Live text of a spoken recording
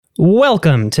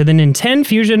Welcome to the Nintendo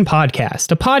Fusion Podcast,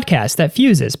 a podcast that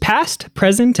fuses past,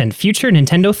 present, and future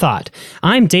Nintendo thought.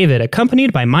 I'm David,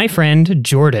 accompanied by my friend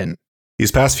Jordan.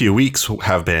 These past few weeks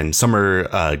have been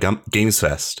Summer Games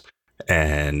Fest,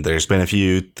 and there's been a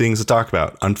few things to talk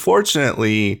about.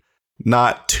 Unfortunately,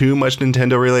 not too much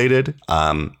Nintendo related.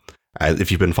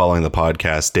 If you've been following the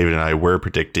podcast, David and I were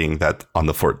predicting that on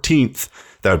the 14th,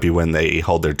 that would be when they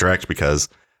hold their Direct, because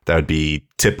that would be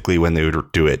typically when they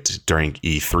would do it during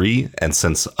E3. And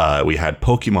since we had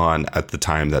Pokemon at the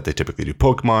time that they typically do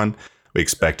Pokemon, we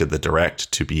expected the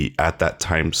Direct to be at that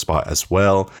time spot as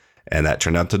well. And that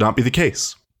turned out to not be the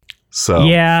case. So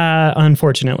yeah,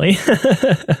 unfortunately.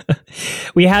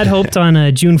 We had hoped on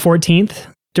a June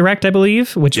 14th Direct, I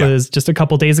believe, which was just a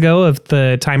couple days ago of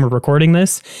the time of recording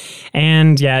this.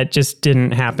 And yeah, it just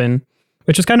didn't happen,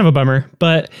 which was kind of a bummer.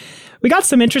 But we got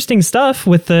some interesting stuff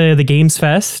with the Games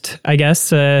Fest, I guess,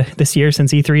 this year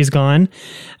since E3 is gone.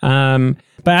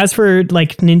 But as for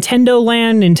like Nintendo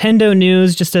Land, Nintendo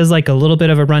news, just as like a little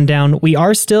bit of a rundown, we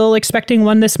are still expecting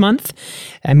one this month.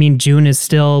 I mean, June is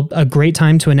still a great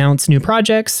time to announce new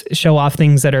projects, show off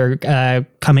things that are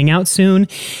coming out soon,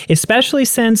 especially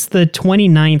since the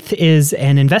 29th is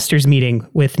an investors meeting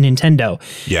with Nintendo.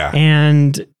 Yeah.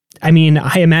 And I mean,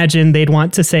 I imagine they'd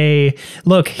want to say,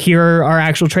 look, here are our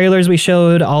actual trailers we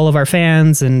showed all of our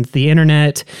fans and the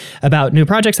internet about new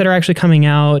projects that are actually coming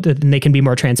out. And they can be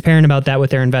more transparent about that with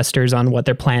their investors on what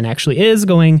their plan actually is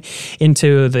going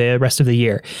into the rest of the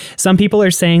year. Some people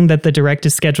are saying that the Direct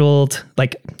is scheduled,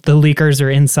 like the leakers or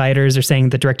insiders are saying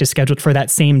the Direct is scheduled for that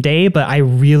same day, but I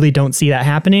really don't see that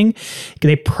happening.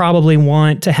 They probably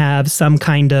want to have some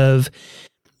kind of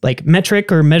like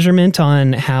metric or measurement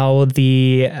on how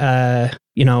the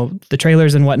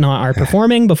trailers and whatnot are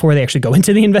performing before they actually go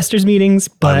into the investors meetings.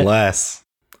 But unless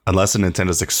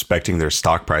Nintendo's expecting their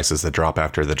stock prices to drop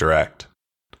after the Direct,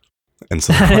 and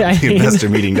so they want the investor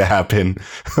meeting to happen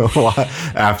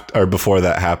after or before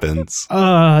that happens.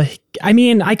 I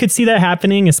mean, I could see that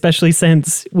happening, especially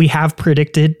since we have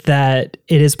predicted that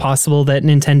it is possible that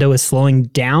Nintendo is slowing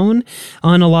down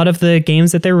on a lot of the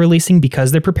games that they're releasing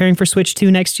because they're preparing for Switch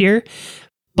 2 next year.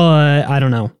 But I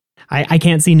don't know. I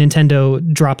can't see Nintendo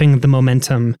dropping the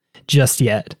momentum just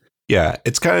yet. Yeah,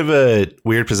 it's kind of a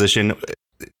weird position.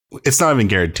 It's not even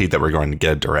guaranteed that we're going to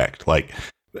get a Direct. Like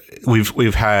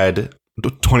we've had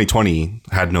 2020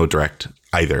 had no Direct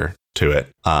either to it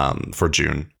for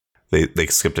June. They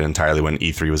skipped it entirely when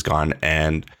E3 was gone.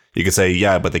 And you could say,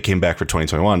 yeah, but they came back for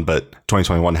 2021, but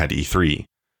 2021 had E3.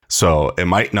 So it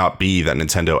might not be that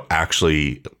Nintendo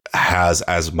actually has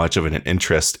as much of an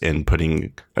interest in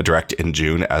putting a Direct in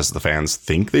June as the fans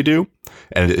think they do.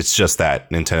 And it's just that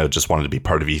Nintendo just wanted to be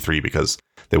part of E3 because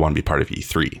they want to be part of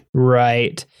E3.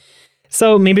 Right.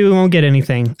 So maybe we won't get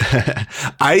anything.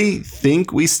 I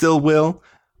think we still will.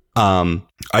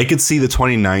 I could see the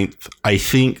 29th. I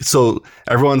think so.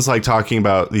 Everyone's like talking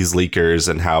about these leakers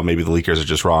and how maybe the leakers are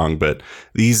just wrong, but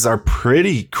these are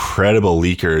pretty credible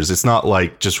leakers. It's not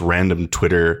like just random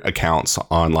Twitter accounts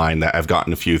online that have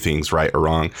gotten a few things right or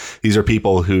wrong. These are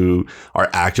people who are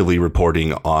actively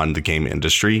reporting on the game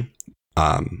industry,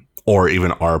 or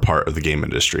even are part of the game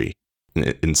industry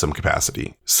in some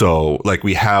capacity. So like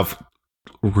we have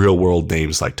real world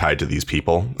names like tied to these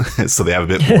people, so they have a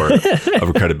bit more of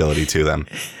a credibility to them.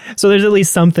 So there's at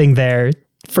least something there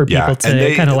for people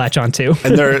to kind of latch onto.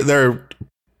 And they're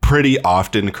pretty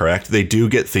often correct. They do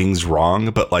get things wrong,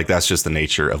 but like that's just the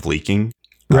nature of leaking.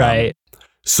 Right.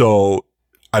 So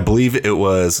I believe it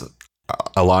was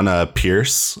Alana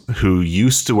Pierce, who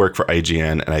used to work for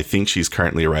IGN, and I think she's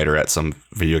currently a writer at some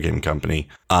video game company.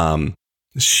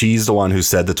 She's the one who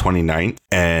said the 29th,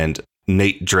 and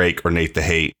Nate Drake, or Nate the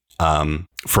Hate,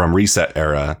 from Reset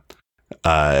Era,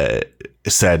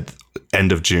 said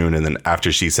end of June. And then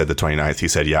after she said the 29th, he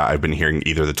said, yeah, I've been hearing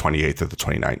either the 28th or the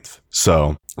 29th.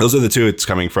 So those are the two it's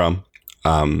coming from.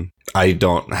 I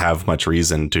don't have much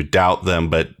reason to doubt them,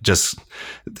 but just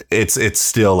it's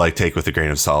still like take with a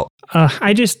grain of salt.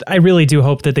 I really do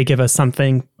hope that they give us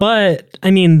something. But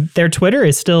I mean, their Twitter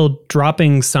is still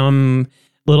dropping some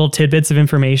little tidbits of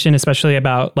information, especially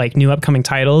about like new upcoming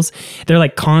titles. They're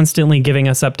like constantly giving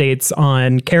us updates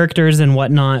on characters and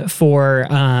whatnot for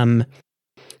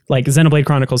like Xenoblade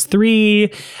Chronicles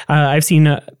 3. I've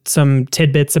seen some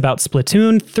tidbits about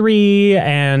Splatoon 3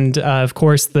 and of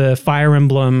course the Fire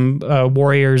Emblem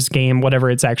Warriors game, whatever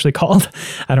it's actually called.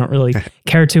 I don't really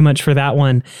care too much for that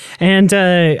one. And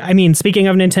I mean, speaking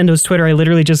of Nintendo's Twitter, I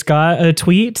literally just got a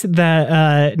tweet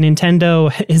that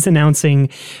Nintendo is announcing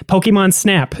Pokemon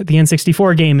Snap, the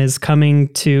N64 game, is coming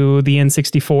to the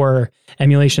N64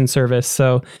 emulation service.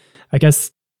 So I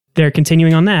guess they're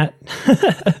continuing on that.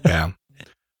 Yeah.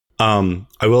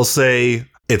 I will say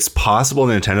it's possible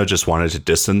Nintendo just wanted to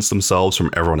distance themselves from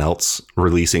everyone else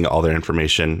releasing all their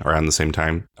information around the same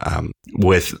time.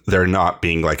 With there not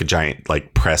being like a giant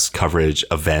like press coverage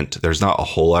event, there's not a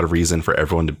whole lot of reason for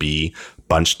everyone to be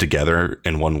bunched together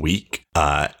in 1 week.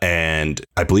 And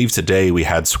I believe today we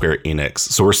had Square Enix.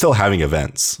 So we're still having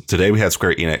events. Today we had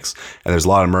Square Enix, and there's a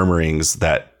lot of rumors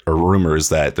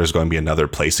that there's going to be another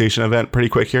PlayStation event pretty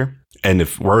quick here. And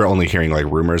if we're only hearing like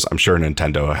rumors, I'm sure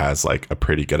Nintendo has like a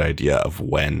pretty good idea of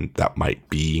when that might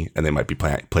be, and they might be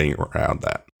playing around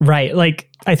that. Right. Like,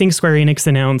 I think Square Enix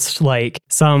announced like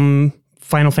some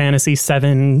Final Fantasy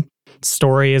VII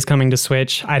story is coming to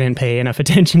Switch. I didn't pay enough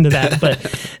attention to that,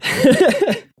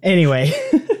 but anyway.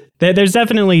 There's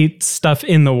definitely stuff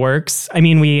in the works. I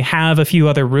mean, we have a few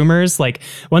other rumors. Like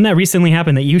one that recently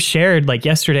happened that you shared like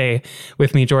yesterday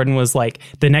with me, Jordan, was like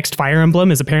the next Fire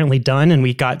Emblem is apparently done, and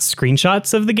we got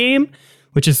screenshots of the game,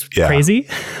 which is crazy.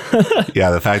 Yeah,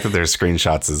 the fact that there's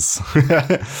screenshots is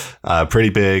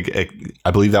pretty big. I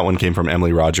believe that one came from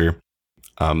Emily Roger.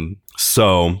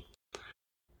 So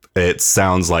it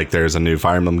sounds like there's a new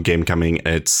Fire Emblem game coming.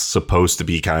 It's supposed to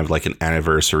be kind of like an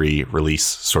anniversary release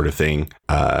sort of thing.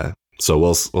 So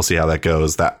we'll see how that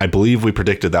goes. That I believe we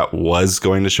predicted that was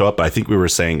going to show up, but I think we were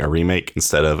saying a remake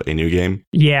instead of a new game.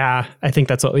 Yeah, I think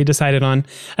that's what we decided on.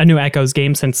 A new Echoes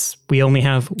game, since we only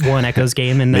have one Echoes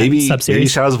game in that subseries. Maybe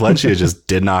Shadows of Valencia just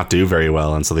did not do very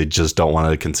well, and so they just don't want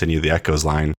to continue the Echoes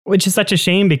line. Which is such a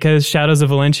shame, because Shadows of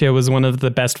Valencia was one of the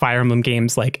best Fire Emblem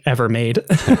games like ever made.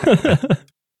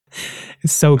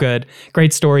 It's so good.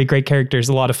 Great story, great characters,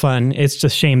 a lot of fun. It's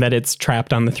just shame that it's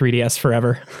trapped on the 3DS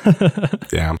forever.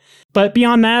 Yeah. But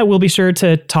beyond that, we'll be sure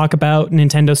to talk about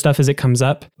Nintendo stuff as it comes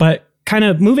up. But kind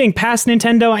of moving past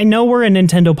Nintendo, I know we're a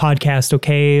Nintendo podcast,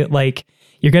 okay? Like,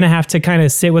 you're going to have to kind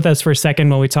of sit with us for a second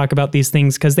while we talk about these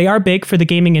things, because they are big for the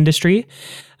gaming industry,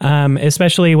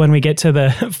 especially when we get to the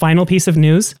final piece of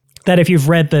news. That if you've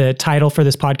read the title for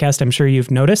this podcast, I'm sure you've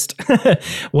noticed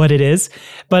what it is.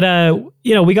 But,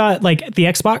 we got like the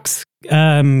Xbox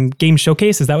game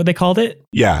showcase. Is that what they called it?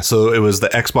 Yeah. So it was the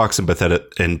Xbox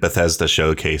and Bethesda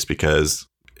showcase, because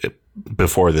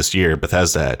before this year,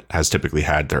 Bethesda has typically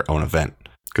had their own event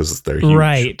because they're huge.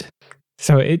 Right.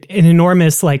 So an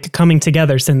enormous like coming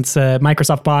together since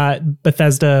Microsoft bought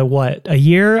Bethesda, a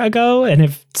year ago? And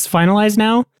it's finalized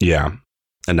now? Yeah.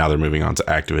 And now they're moving on to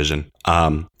Activision.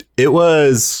 It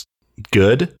was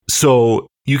good. So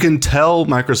you can tell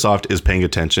Microsoft is paying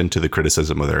attention to the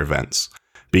criticism of their events,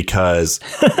 because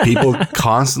people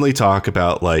constantly talk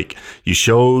about like, you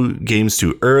show games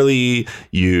too early,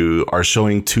 you are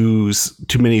showing too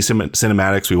many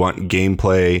cinematics, we want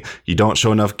gameplay, you don't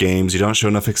show enough games, you don't show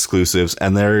enough exclusives,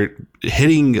 and they're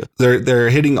hitting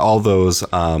all those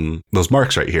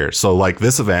marks right here. So like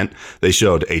this event, they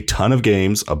showed a ton of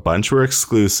games, a bunch were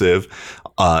exclusive.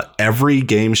 Every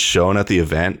game shown at the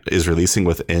event is releasing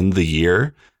within the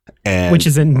year. And which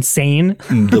is insane.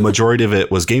 The majority of it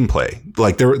was gameplay.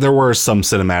 Like there were some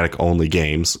cinematic only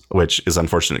games, which is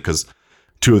unfortunate because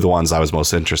two of the ones I was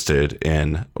most interested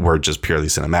in were just purely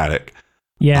cinematic.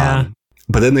 Yeah.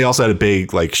 But then they also had a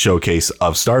big like showcase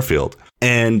of Starfield,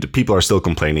 and people are still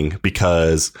complaining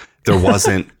because there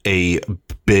wasn't a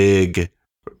big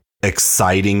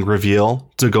exciting reveal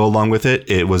to go along with it.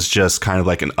 It was just kind of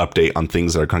like an update on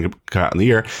things that are coming out in the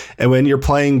year. And when you're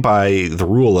playing by the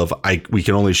rule of we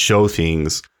can only show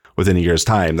things within a year's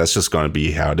time, that's just going to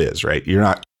be how it is, right? You're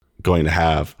not going to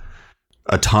have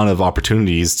a ton of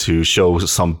opportunities to show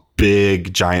some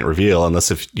big giant reveal unless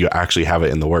if you actually have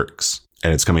it in the works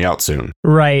and it's coming out soon.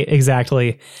 Right,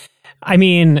 exactly. I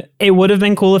mean, it would have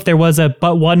been cool if there was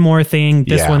but one more thing.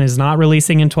 This one is not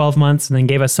releasing in 12 months and then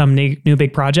gave us some new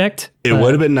big project. It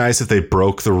would have been nice if they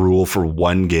broke the rule for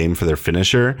one game for their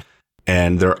finisher.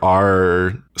 And there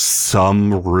are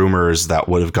some rumors that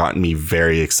would have gotten me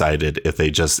very excited if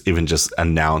they just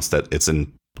announced that it's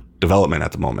in development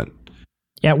at the moment.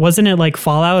 Yeah, wasn't it like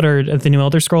Fallout or the new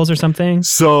Elder Scrolls or something?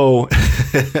 So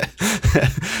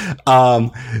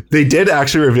they did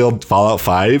actually reveal Fallout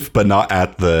 5, but not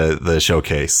at the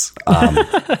showcase.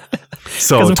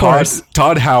 So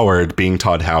Todd Howard, being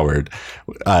Todd Howard,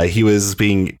 he was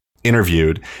being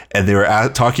interviewed and they were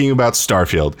talking about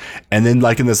Starfield, and then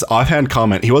like in this offhand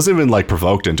comment, he wasn't even like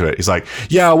provoked into it. He's like,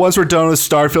 yeah, once we're done with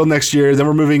Starfield next year, then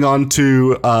we're moving on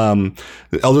to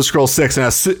Elder Scrolls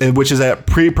 6, which is at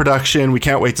pre-production. We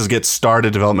can't wait to get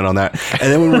started development on that,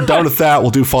 and then when we're done with that, we'll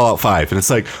do Fallout 5. And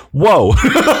it's like, whoa.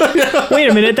 Wait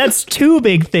a minute, that's two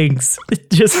big things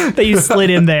just that you slid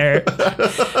in there.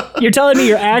 You're telling me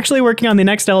you're actually working on the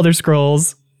next Elder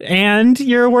Scrolls, And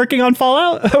you're working on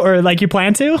Fallout, or like you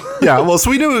plan to? Yeah, well, so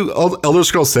we knew Elder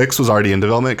Scrolls 6 was already in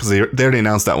development because they already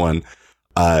announced that one.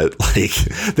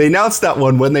 They announced that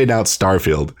one when they announced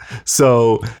Starfield.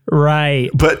 So right,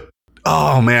 but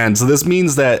oh man, so this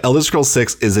means that Elder Scrolls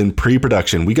 6 is in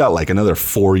pre-production. We got like another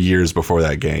 4 years before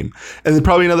that game, and then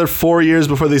probably another 4 years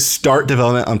before they start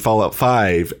development on Fallout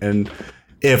 5. And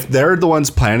if they're the ones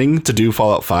planning to do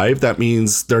Fallout 5, that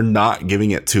means they're not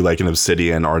giving it to like an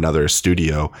Obsidian or another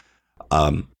studio.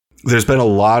 There's been a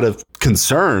lot of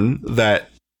concern that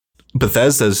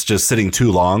Bethesda's just sitting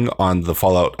too long on the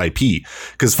Fallout IP,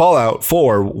 because Fallout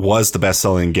 4 was the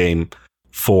best-selling game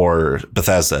for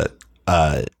Bethesda,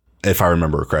 if I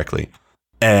remember correctly.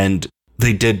 And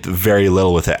they did very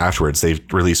little with it afterwards. They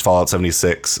released Fallout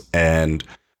 76 and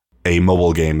a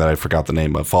mobile game that I forgot the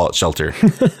name of, Fallout Shelter.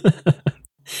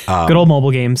 Good old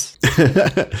mobile games.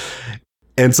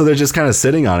 And so they're just kind of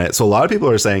sitting on it. So a lot of people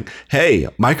are saying, hey,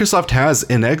 Microsoft has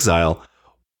In Exile.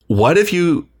 What if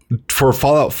you, for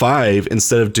Fallout 5,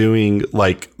 instead of doing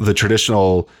like the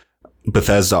traditional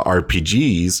Bethesda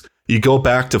RPGs, you go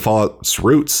back to Fallout's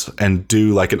roots and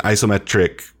do like an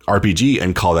isometric RPG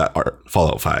and call that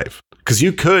Fallout 5? Because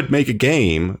you could make a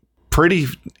game pretty...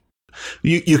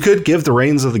 You could give the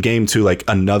reins of the game to like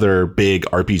another big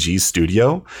RPG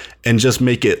studio and just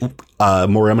make it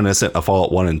more reminiscent of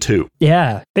Fallout 1 and 2.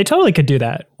 Yeah, they totally could do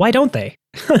that. Why don't they?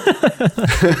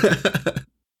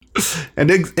 And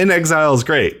In Exile is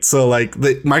great. So like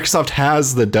Microsoft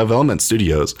has the development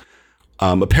studios.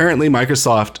 Apparently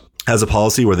Microsoft has a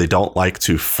policy where they don't like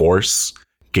to force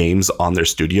games on their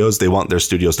studios. They want their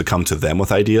studios to come to them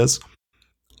with ideas.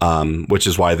 Which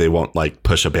is why they won't like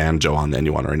push a Banjo on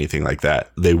anyone or anything like that.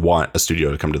 They want a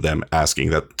studio to come to them asking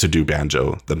that to do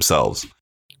Banjo themselves.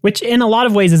 Which in a lot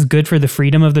of ways is good for the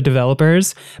freedom of the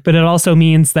developers, but it also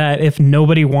means that if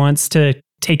nobody wants to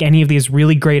take any of these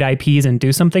really great IPs and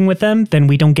do something with them, then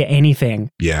we don't get anything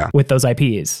with those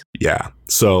IPs. Yeah.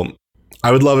 So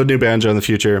I would love a new Banjo in the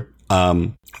future.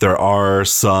 There are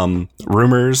some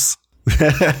rumors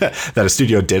that a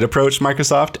studio did approach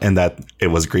Microsoft and that it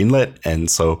was greenlit.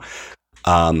 And so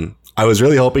I was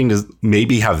really hoping to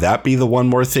maybe have that be the one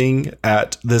more thing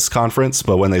at this conference.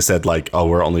 But when they said like, oh,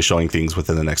 we're only showing things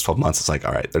within the next 12 months, it's like,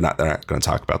 all right, they're not going to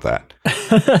talk about that.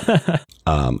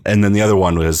 And then the other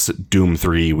one was Doom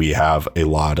 3. We have a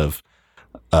lot of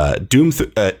Doom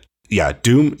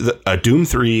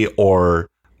 3 or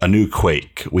a new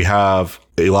Quake. We have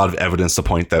a lot of evidence to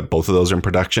point that both of those are in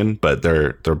production, but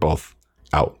they're both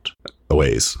out a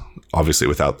ways, obviously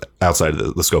outside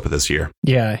of the scope of this year.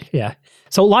 Yeah.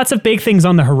 So lots of big things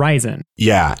on the horizon.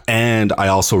 Yeah, and I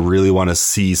also really want to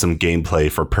see some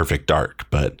gameplay for Perfect Dark,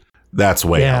 but that's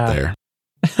way out there.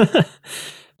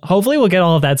 Hopefully we'll get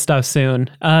all of that stuff soon.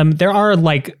 There are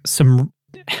like some...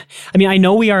 I mean, I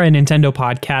know we are a Nintendo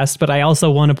podcast, but I also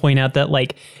want to point out that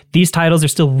like these titles are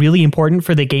still really important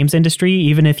for the games industry,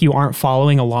 even if you aren't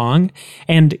following along.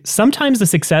 And sometimes the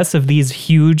success of these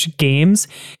huge games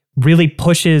really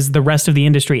pushes the rest of the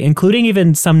industry, including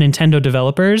even some Nintendo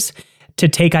developers, to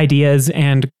take ideas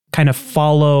and kind of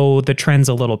follow the trends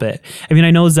a little bit. I mean,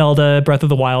 I know Zelda Breath of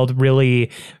the Wild really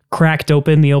cracked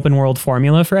open the open world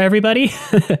formula for everybody,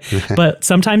 but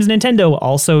sometimes Nintendo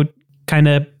also kind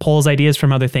of pulls ideas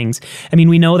from other things. I mean,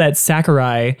 we know that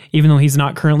Sakurai, even though he's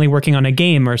not currently working on a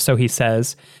game, or so he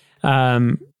says,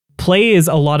 plays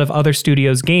a lot of other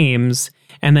studios' games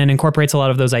and then incorporates a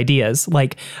lot of those ideas.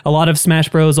 Like a lot of Smash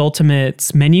Bros.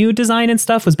 Ultimate's menu design and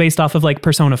stuff was based off of like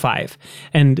Persona 5,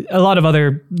 and a lot of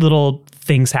other little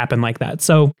things happen like that.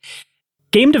 So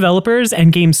game developers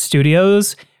and game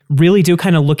studios really do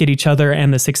kind of look at each other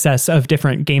and the success of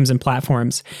different games and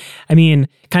platforms. I mean,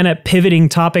 kind of pivoting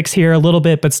topics here a little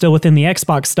bit, but still within the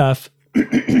Xbox stuff.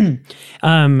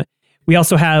 We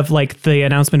also have like the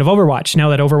announcement of Overwatch. Now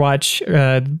that Overwatch,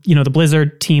 the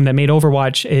Blizzard team that made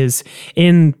Overwatch is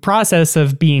in process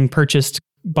of being purchased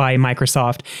by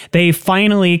Microsoft. They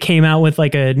finally came out with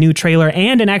like a new trailer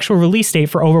and an actual release date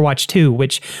for Overwatch 2,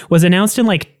 which was announced in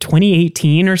like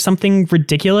 2018 or something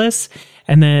ridiculous.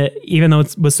 And then even though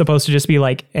it was supposed to just be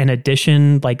like an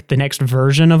addition, like the next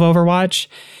version of Overwatch.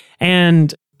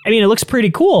 And I mean, it looks pretty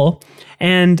cool.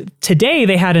 And today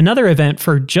they had another event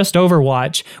for just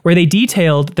Overwatch where they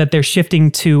detailed that they're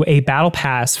shifting to a battle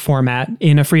pass format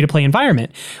in a free-to-play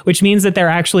environment, which means that they're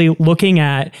actually looking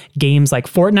at games like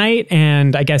Fortnite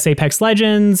and I guess Apex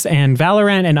Legends and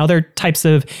Valorant and other types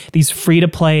of these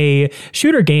free-to-play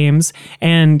shooter games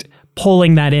and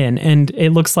pulling that in. And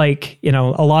it looks like, a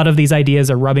lot of these ideas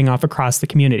are rubbing off across the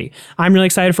community. I'm really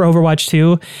excited for Overwatch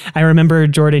 2. I remember,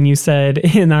 Jordan, you said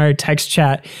in our text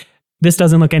chat, this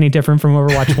doesn't look any different from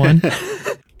Overwatch 1.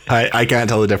 I can't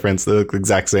tell the difference. They look the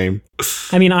exact same.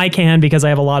 I mean, I can because I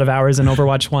have a lot of hours in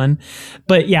Overwatch 1.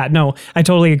 But yeah, no, I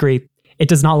totally agree. It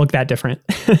does not look that different.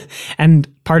 And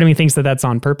part of me thinks that that's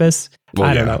on purpose. Well,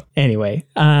 I don't know. Anyway,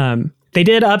 they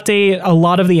did update a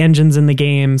lot of the engines in the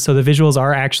game, so the visuals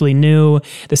are actually new.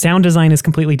 The sound design is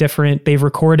completely different. They've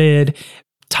recorded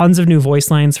tons of new voice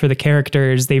lines for the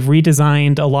characters. They've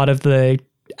redesigned a lot of the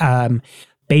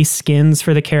base skins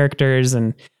for the characters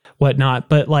and whatnot.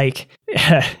 But like,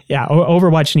 yeah,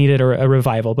 Overwatch needed a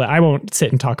revival, but I won't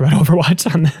sit and talk about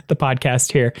Overwatch on the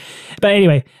podcast here. But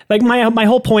anyway, like my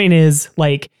whole point is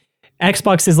like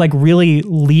Xbox is like really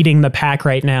leading the pack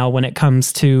right now when it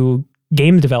comes to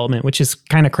game development, which is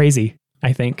kind of crazy,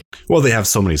 I think. Well, they have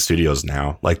so many studios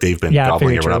now. Like they've been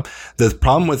gobbling everyone up. The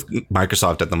problem with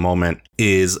Microsoft at the moment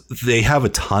is they have a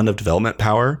ton of development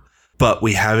power, but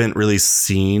we haven't really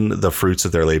seen the fruits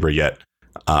of their labor yet.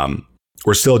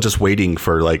 We're still just waiting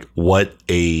for like what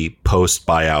a post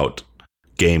buyout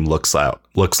game looks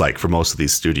like for most of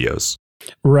these studios.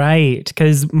 Right,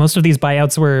 because most of these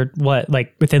buyouts were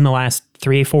like within the last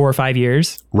 3, 4, or 5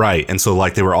 years. Right, and so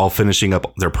like they were all finishing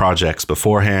up their projects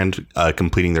beforehand,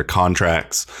 completing their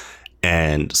contracts,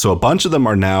 and so a bunch of them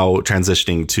are now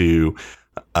transitioning to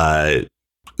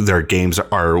their games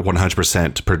are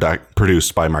 100%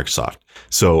 produced by Microsoft.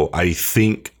 So I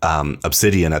think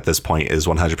Obsidian at this point is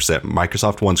 100%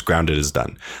 Microsoft once Grounded is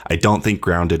done. I don't think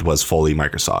Grounded was fully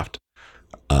Microsoft.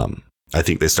 I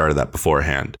think they started that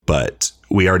beforehand, but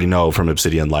we already know from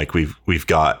Obsidian, like we've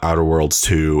got Outer Worlds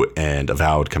 2 and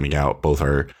Avowed coming out. Both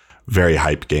are very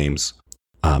hyped games.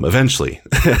 Eventually,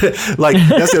 like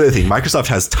that's the other thing. Microsoft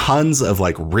has tons of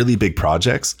like really big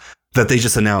projects that they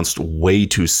just announced way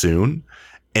too soon.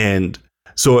 And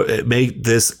so it made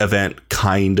this event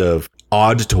kind of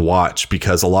odd to watch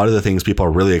because a lot of the things people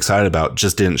are really excited about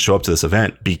just didn't show up to this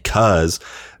event because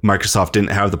Microsoft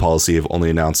didn't have the policy of only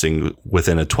announcing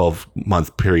within a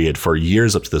 12-month period for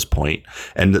years up to this point,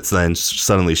 and it's then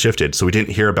suddenly shifted. So we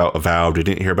didn't hear about Avowed, we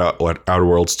didn't hear about Outer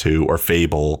Worlds 2 or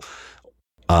Fable,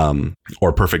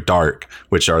 or Perfect Dark,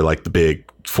 which are like the big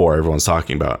four everyone's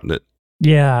talking about.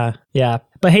 Yeah.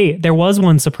 But hey, there was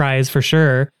one surprise for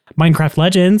sure. Minecraft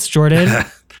Legends, Jordan.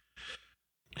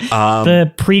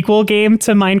 The prequel game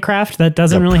to Minecraft that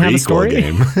doesn't really have a story.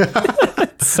 Game.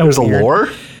 So there's weird. A lore?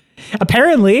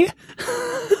 Apparently.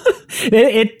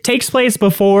 It takes place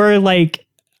before like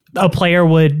a player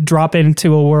would drop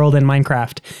into a world in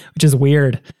Minecraft, which is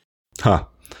weird. Huh.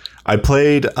 I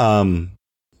played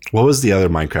what was the other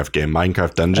Minecraft game?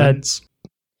 Minecraft Dungeons?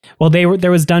 Well,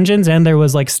 there was Dungeons and there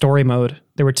was like story mode.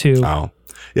 There were two. Oh.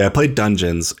 Yeah, I played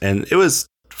Dungeons and it was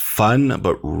fun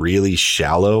but really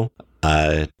shallow.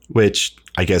 Which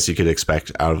I guess you could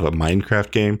expect out of a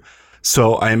Minecraft game.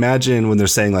 So I imagine when they're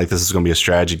saying like this is going to be a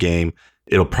strategy game,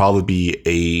 it'll probably be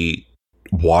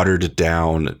a watered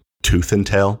down Tooth and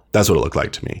Tail. That's what it looked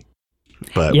like to me.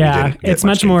 But yeah, it's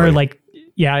much more like,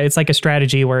 yeah, it's like a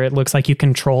strategy where it looks like you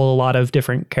control a lot of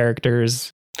different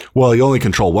characters. Well, you only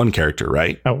control one character,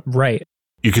 right? Oh, right.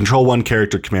 You control one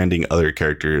character commanding other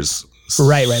characters.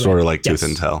 Right. Sort of like Tooth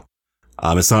and Tail.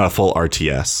 It's not a full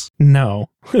RTS. No,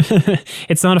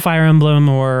 it's not a Fire Emblem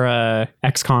or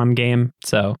XCOM game.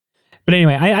 So, but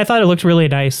anyway, I thought it looked really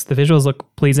nice. The visuals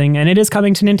look pleasing, and it is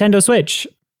coming to Nintendo Switch.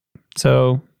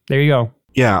 So there you go.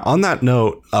 Yeah. On that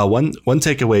note, one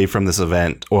takeaway from this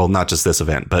event, well, not just this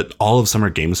event, but all of Summer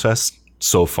Games Fest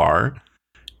so far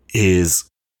is,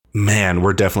 man,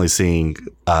 we're definitely seeing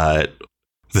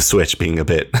the Switch being a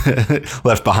bit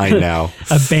left behind now.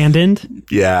 Abandoned?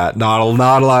 Yeah, not a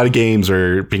lot of games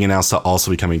are being announced to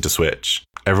also be coming to Switch.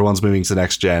 Everyone's moving to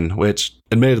next gen, which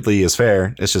admittedly is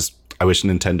fair. It's just, I wish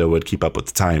Nintendo would keep up with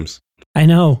the times. I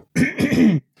know.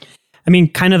 I mean,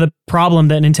 kind of the problem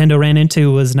that Nintendo ran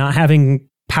into was not having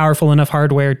powerful enough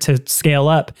hardware to scale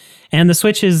up. And the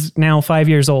Switch is now 5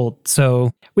 years old.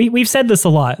 So we've said this a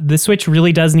lot. The Switch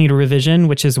really does need a revision,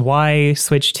 which is why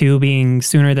Switch 2 being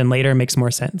sooner than later makes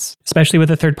more sense, especially with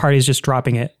the third parties just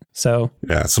dropping it. So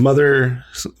yeah, some other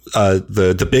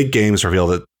the big games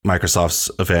revealed at Microsoft's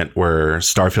event were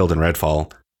Starfield and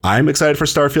Redfall. I'm excited for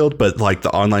Starfield, but like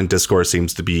the online discourse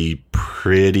seems to be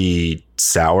pretty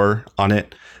sour on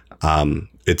it.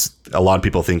 It's a lot of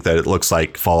people think that it looks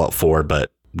like Fallout 4, but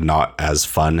not as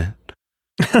fun.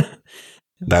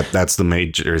 That's the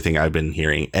major thing I've been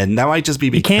hearing, and that might just be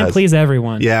because you can't please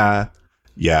everyone. Yeah.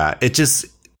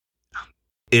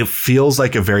 It feels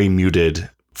like a very muted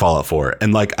Fallout 4,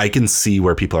 and like I can see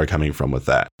where people are coming from with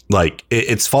that. Like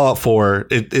it's Fallout 4.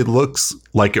 It looks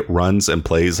like it runs and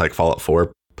plays like Fallout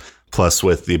 4, plus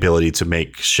with the ability to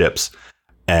make ships,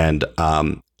 and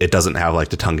it doesn't have like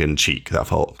the tongue in cheek that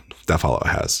Fallout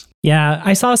has. Yeah,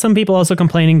 I saw some people also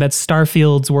complaining that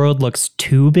Starfield's world looks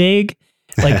too big.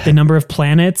 Like the number of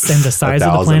planets and the size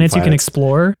of the planets you can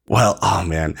explore. Well, oh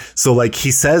man. So like he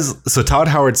says, so Todd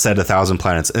Howard said 1,000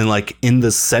 planets, and like in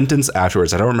the sentence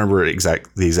afterwards, I don't remember the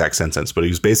exact sentence, but he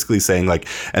was basically saying like,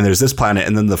 and there's this planet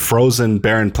and then the frozen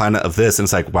barren planet of this. And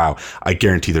it's like, wow, I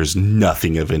guarantee there's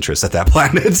nothing of interest at that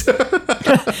planet.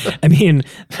 I mean,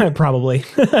 probably.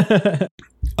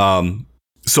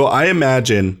 So I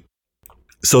imagine,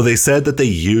 so they said that they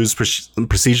use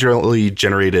procedurally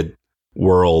generated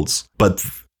worlds, but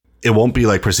it won't be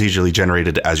like procedurally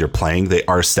generated as you're playing. They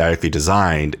are statically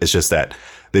designed. It's just that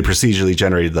they procedurally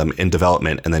generated them in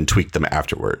development and then tweaked them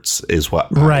afterwards is what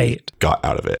I got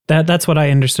out of it. That's what I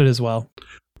understood as well.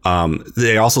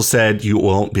 They also said you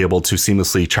won't be able to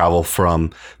seamlessly travel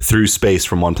through space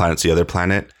from one planet to the other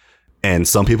planet. And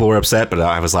some people were upset, but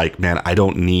I was like, man, I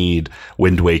don't need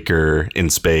Wind Waker in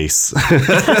space.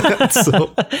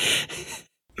 So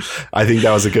I think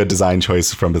that was a good design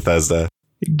choice from Bethesda.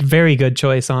 Very good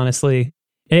choice, honestly.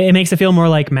 It makes it feel more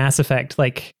like Mass Effect,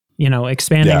 like, you know,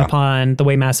 expanding upon the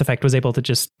way Mass Effect was able to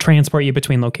just transport you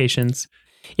between locations,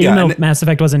 even though Mass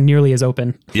Effect wasn't nearly as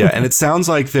open. Yeah, and it sounds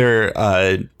like they're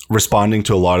responding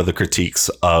to a lot of the critiques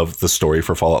of the story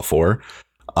for Fallout 4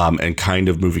 and kind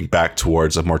of moving back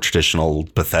towards a more traditional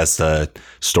Bethesda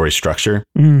story structure.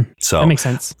 So that makes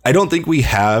sense. I don't think we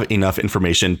have enough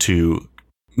information to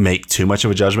make too much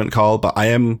of a judgment call, but I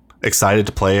am excited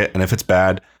to play it. And if it's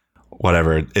bad,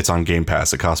 whatever, it's on Game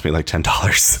Pass. It cost me like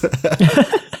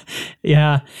 $10.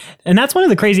 Yeah. And that's one of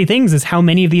the crazy things is how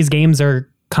many of these games are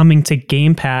coming to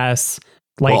Game Pass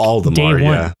like all of them day one.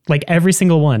 Yeah. Like every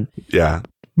single one. Yeah.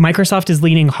 Microsoft is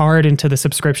leaning hard into the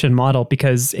subscription model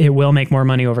because it will make more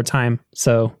money over time.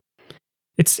 So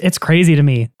it's crazy to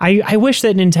me. I wish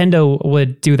that Nintendo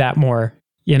would do that more.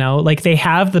 You know, like they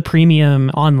have the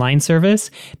premium online service.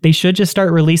 They should just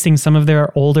start releasing some of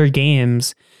their older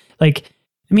games. Like,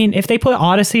 I mean, if they put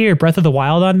Odyssey or Breath of the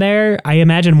Wild on there, I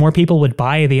imagine more people would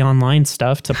buy the online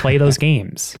stuff to play those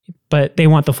games. But they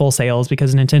want the full sales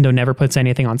because Nintendo never puts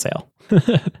anything on sale.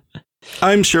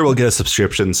 I'm sure we'll get a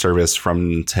subscription service from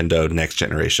Nintendo next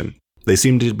generation. They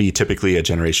seem to be typically a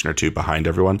generation or two behind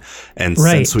everyone. And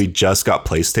since we just got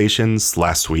PlayStations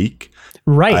last week.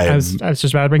 Right. I was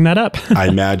just about to bring that up. I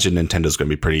imagine Nintendo's going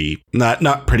to be pretty,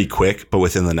 not pretty quick, but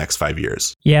within the next 5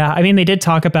 years. Yeah. I mean, they did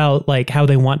talk about like how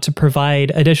they want to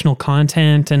provide additional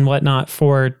content and whatnot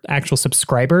for actual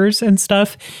subscribers and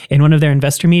stuff in one of their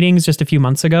investor meetings just a few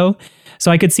months ago. So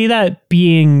I could see that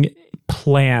being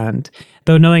planned,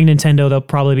 though knowing Nintendo, there'll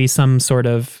probably be some sort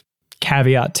of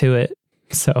caveat to it.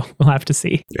 So we'll have to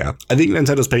see. Yeah. I think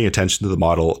Nintendo's paying attention to the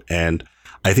model, and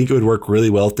I think it would work really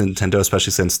well with Nintendo,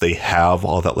 especially since they have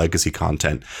all that legacy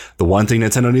content. The one thing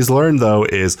Nintendo needs to learn, though,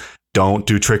 is don't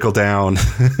do trickle down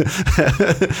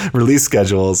release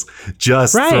schedules.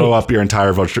 Just throw up your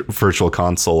entire virtual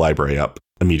console library up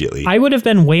immediately. I would have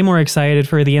been way more excited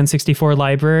for the N64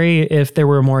 library if there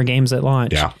were more games at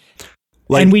launch. Yeah.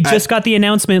 Like, and we just got the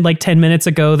announcement like 10 minutes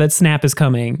ago that Snap is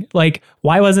coming. Like,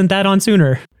 why wasn't that on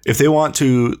sooner? If they want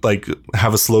to like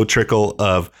have a slow trickle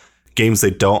of games they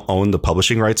don't own the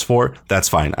publishing rights for, that's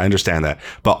fine. I understand that.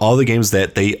 But all the games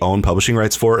that they own publishing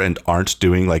rights for and aren't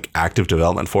doing like active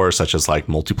development for, such as like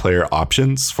multiplayer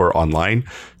options for online,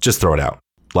 just throw it out.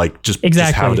 Like just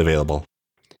have it available.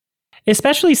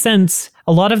 Especially since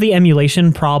a lot of the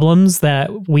emulation problems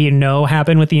that we know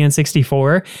happen with the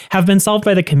N64 have been solved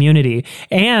by the community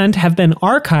and have been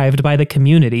archived by the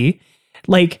community.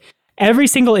 Like every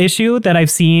single issue that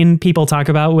I've seen people talk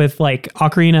about with like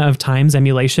Ocarina of Time's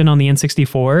emulation on the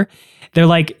N64, they're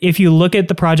like, if you look at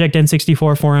the Project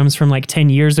N64 forums from like 10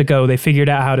 years ago, they figured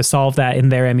out how to solve that in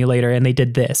their emulator and they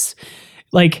did this.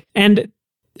 Like, and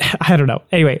I don't know.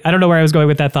 Anyway, I don't know where I was going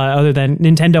with that thought other than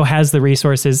Nintendo has the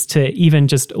resources to even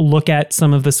just look at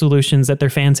some of the solutions that their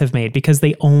fans have made because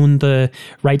they own the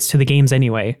rights to the games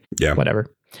anyway. Yeah.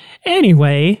 Whatever.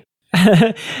 Anyway,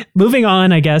 moving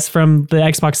on, I guess, from the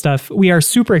Xbox stuff, we are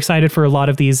super excited for a lot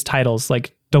of these titles.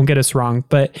 Like, don't get us wrong,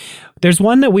 but there's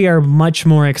one that we are much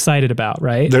more excited about,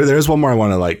 right? There's one more I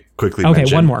want to like quickly mention.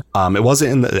 Okay, one more. It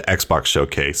wasn't in the Xbox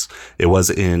showcase. It was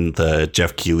in the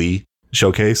Jeff Keighley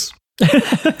showcase.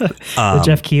 The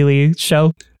Jeff Keighley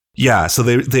show. Yeah, so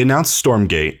they announced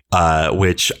Stormgate,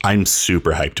 which I'm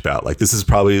super hyped about. Like this is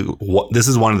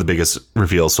one of the biggest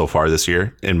reveals so far this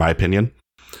year, in my opinion.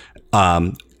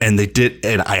 And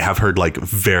I have heard like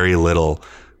very little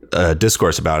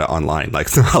discourse about it online.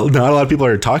 Like not a lot of people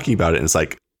are talking about it, and it's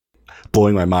like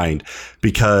blowing my mind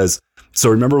because. So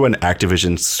remember when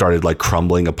Activision started like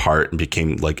crumbling apart and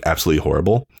became like absolutely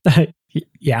horrible?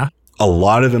 Yeah. a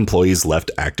lot of employees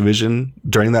left Activision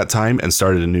during that time and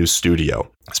started a new studio,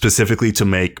 specifically to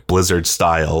make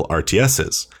Blizzard-style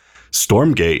RTSs.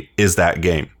 Stormgate is that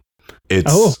game.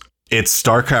 It's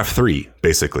StarCraft 3,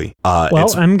 basically.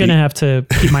 I'm going to have to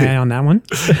keep my eye on that one.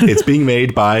 It's being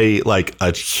made by like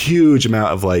a huge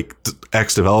amount of like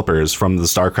ex-developers from the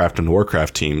StarCraft and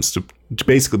Warcraft teams to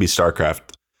basically be StarCraft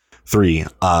 3.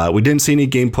 We didn't see any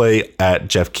gameplay at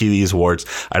Jeff Keighley's awards.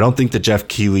 I don't think the Jeff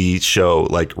Keighley show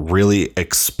like really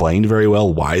explained very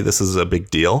well why this is a big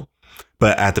deal.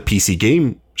 But at the PC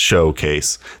Game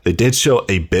Showcase, they did show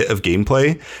a bit of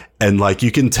gameplay, and like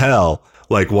you can tell,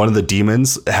 like one of the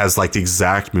demons has like the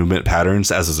exact movement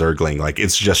patterns as a Zergling. Like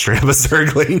it's just straight up a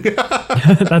Zergling.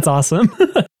 That's awesome.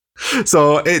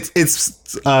 So it's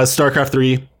StarCraft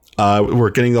 3. We're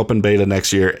getting the open beta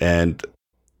next year, and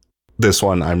this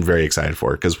one I'm very excited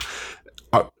for because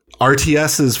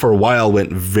RTSs for a while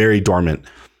went very dormant.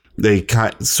 They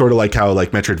sort of like how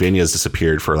like Metroidvania's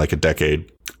disappeared for like a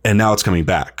decade. And now it's coming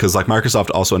back because like Microsoft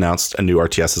also announced a new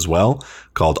RTS as well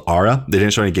called Ara. They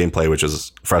didn't show any gameplay, which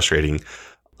was frustrating.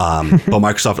 But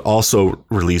Microsoft also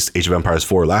released Age of Empires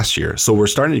 4 last year. So we're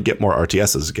starting to get more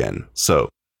RTSs again. So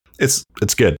it's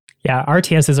good. Yeah,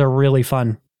 RTSs are really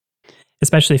fun,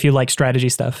 especially if you like strategy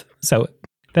stuff. So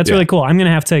that's really cool. I'm going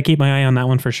to have to keep my eye on that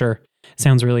one for sure.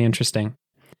 Sounds really interesting.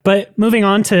 But moving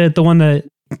on to the one that,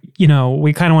 you know,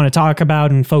 we kind of want to talk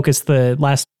about and focus the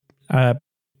last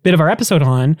bit of our episode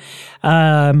on,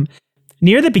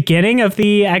 near the beginning of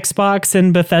the Xbox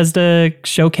and Bethesda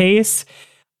showcase,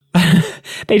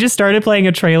 they just started playing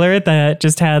a trailer that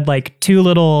just had like two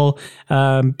little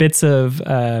bits of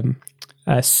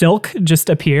silk just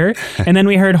appear, and then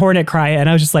we heard Hornet cry, and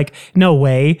I was just like, no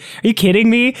way, are you kidding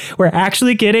me? We're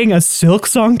actually getting a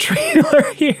Silksong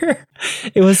trailer here.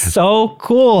 It was so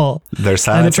cool. Their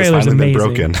silence has finally been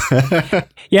broken.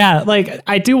 Yeah, like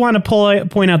I do want to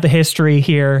point out the history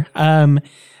here.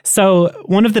 So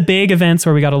one of the big events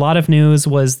where we got a lot of news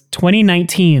was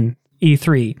 2019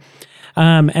 E3.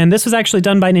 And this was actually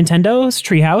done by Nintendo's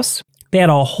Treehouse. They had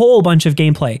a whole bunch of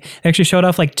gameplay. They actually showed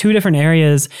off like 2 different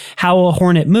areas, how a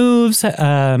Hornet moves,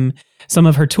 some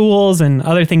of her tools and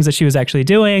other things that she was actually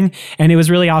doing. And it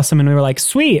was really awesome. And we were like,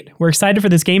 sweet, we're excited for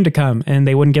this game to come. And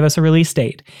they wouldn't give us a release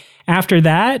date. After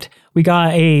that, we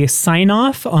got a sign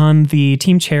off on the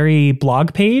Team Cherry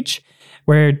blog page,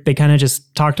 where they kind of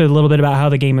just talked a little bit about how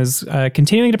the game is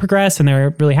continuing to progress, and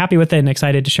they're really happy with it and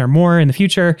excited to share more in the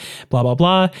future, blah, blah,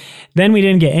 blah. Then we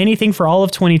didn't get anything for all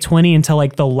of 2020 until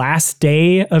like the last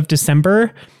day of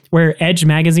December, where Edge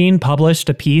Magazine published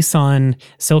a piece on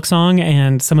Silksong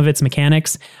and some of its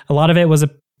mechanics. A lot of it was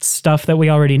stuff that we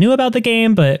already knew about the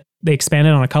game, but they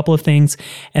expanded on a couple of things.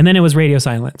 And then it was radio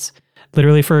silence,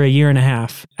 literally for a year and a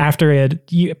half after a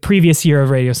previous year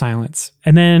of radio silence.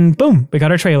 And then boom, we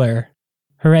got our trailer.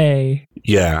 Hooray.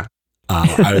 Yeah.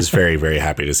 I was very, very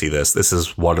happy to see this. This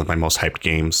is one of my most hyped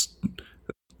games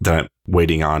that I'm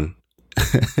waiting on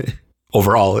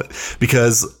overall,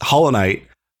 because Hollow Knight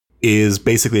is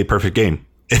basically a perfect game.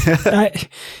 I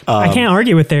can't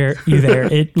argue with you there.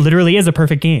 It literally is a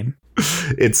perfect game.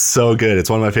 It's so good. It's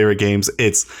one of my favorite games.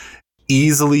 It's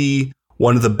easily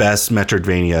one of the best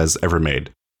Metroidvanias ever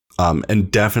made. And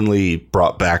definitely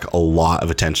brought back a lot of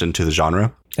attention to the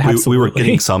genre. We were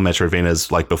getting some Metroidvanias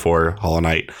like before Hollow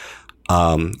Knight,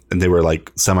 and they were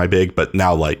like semi big, but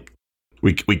now like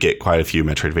we get quite a few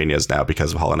Metroidvanias now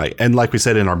because of Hollow Knight. And like we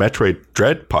said in our Metroid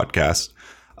Dread podcast,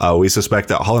 we suspect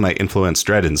that Hollow Knight influenced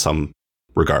Dread in some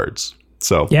regards.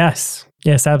 So yes,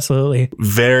 absolutely.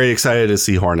 Very excited to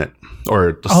see Hornet.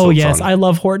 Yes, I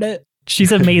love Hornet.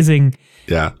 She's amazing.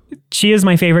 Yeah, she is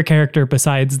my favorite character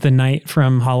besides the Knight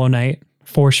from Hollow Knight.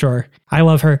 For sure. I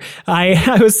love her.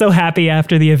 I was so happy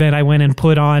after the event. I went and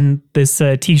put on this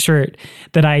t-shirt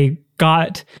that I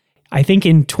got, I think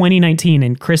in 2019,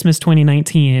 in Christmas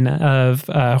 2019, of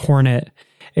Hornet.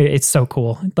 It's so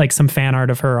cool. Like some fan art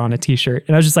of her on a t-shirt.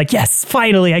 And I was just like, yes,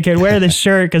 finally I can wear this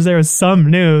shirt because there was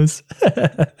some news.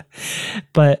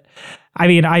 But I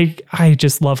mean, I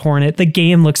just love Hornet. The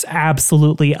game looks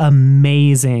absolutely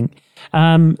amazing.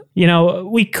 You know,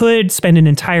 we could spend an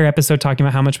entire episode talking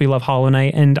about how much we love Hollow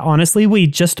Knight, and honestly, we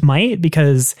just might,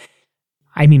 because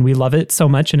I mean, we love it so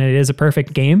much and it is a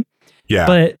perfect game. Yeah.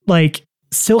 But like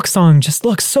Silksong just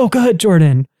looks so good,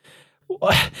 Jordan.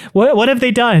 What have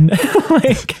they done?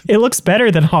 Like, it looks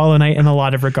better than Hollow Knight in a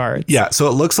lot of regards. Yeah, so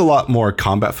it looks a lot more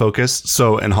combat focused.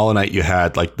 So in Hollow Knight, you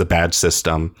had like the badge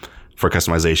system for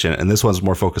customization, and this one's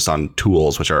more focused on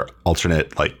tools, which are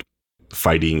alternate like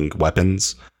fighting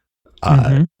weapons.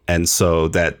 And so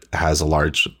that has a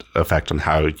large effect on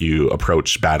how you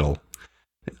approach battle.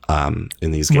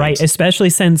 in these games. Right, especially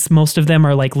since most of them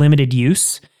are like limited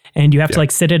use, and you have to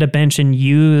like sit at a bench and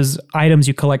use items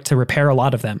you collect to repair a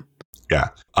lot of them. Yeah.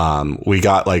 We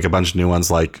got like a bunch of new ones,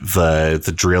 like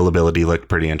the drill ability looked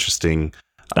pretty interesting.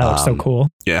 That looks so cool.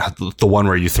 Yeah, the one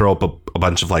where you throw up a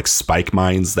bunch of like spike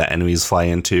mines that enemies fly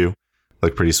into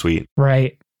look pretty sweet.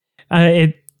 Right.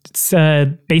 It's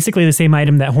basically the same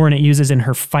item that Hornet uses in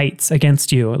her fights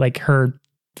against you, like her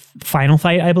final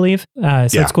fight, I believe.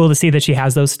 It's cool to see that she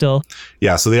has those still.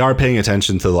 Yeah, so they are paying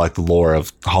attention to like the lore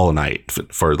of Hollow Knight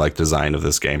for like design of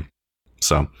this game.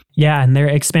 So yeah, and they're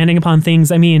expanding upon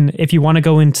things. I mean, if you want to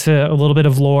go into a little bit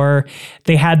of lore,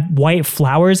 they had white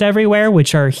flowers everywhere,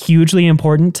 which are hugely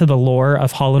important to the lore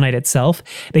of Hollow Knight itself.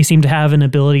 They seem to have an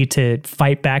ability to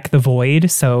fight back the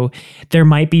void, so there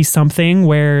might be something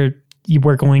where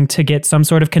we're going to get some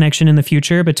sort of connection in the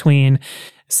future between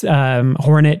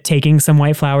Hornet taking some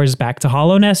white flowers back to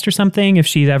Hollow Nest or something, if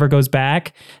she ever goes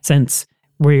back, since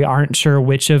we aren't sure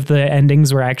which of the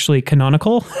endings were actually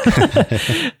canonical.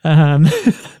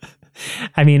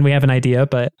 I mean, we have an idea,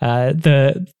 but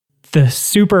the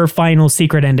super final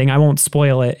secret ending, I won't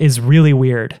spoil it, is really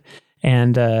weird.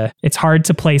 And it's hard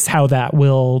to place how that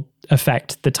will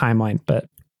affect the timeline. But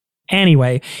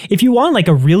anyway, if you want like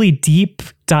a really deep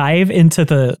dive into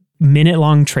the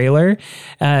minute-long trailer,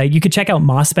 you could check out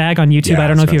Mossbag on YouTube. I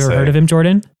don't know if you've ever heard of him,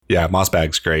 Jordan. Yeah,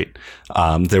 Mossbag's great.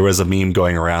 There was a meme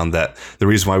going around that the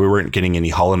reason why we weren't getting any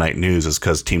Hollow Knight news is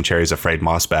because Team Cherry's afraid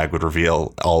Mossbag would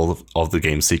reveal all of the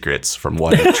game's secrets from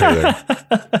one trailer.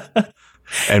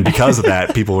 And because of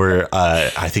that, people were,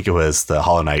 I think it was the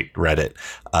Hollow Knight Reddit,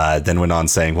 then went on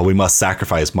saying, well, we must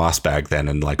sacrifice Mossbag then.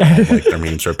 And like, all, like their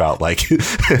memes are about like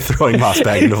throwing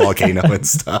Mossbag into a volcano and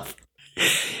stuff.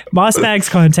 Mossbag's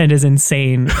content is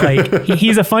insane. Like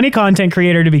he's a funny content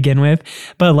creator to begin with,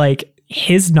 but like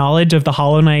his knowledge of the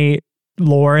Hollow Knight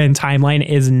lore and timeline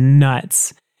is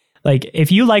nuts. Like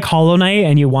if you like Hollow Knight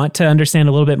and you want to understand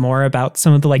a little bit more about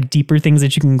some of the like deeper things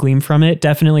that you can glean from it,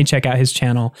 definitely check out his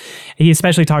channel. He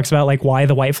especially talks about like why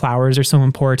the white flowers are so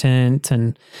important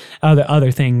and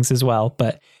other things as well.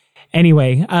 But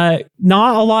anyway,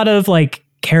 not a lot of like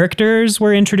characters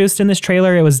were introduced in this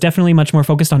trailer. It was definitely much more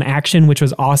focused on action, which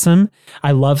was awesome.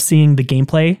 I love seeing the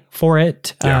gameplay for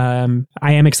it. Yeah.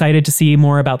 I am excited to see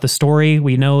more about the story.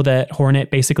 We know that Hornet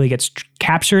basically gets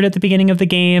captured at the beginning of the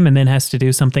game and then has to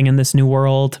do something in this new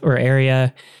world or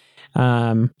area.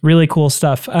 Really cool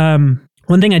stuff.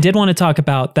 One thing I did want to talk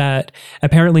about that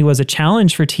apparently was a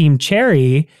challenge for Team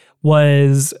Cherry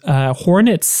was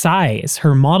Hornet's size.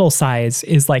 Her model size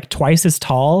is like twice as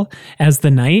tall as the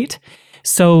Knight.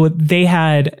 So they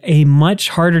had a much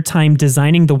harder time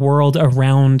designing the world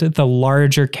around the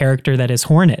larger character that is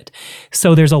Hornet.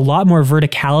 So there's a lot more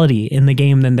verticality in the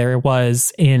game than there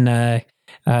was in the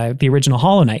original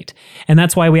Hollow Knight. And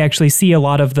that's why we actually see a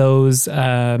lot of those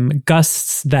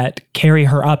gusts that carry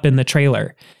her up in the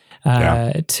trailer.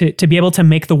 To be able to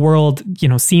make the world,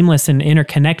 seamless and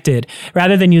interconnected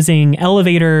rather than using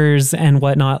elevators and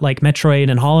whatnot like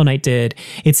Metroid and Hollow Knight did.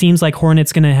 It seems like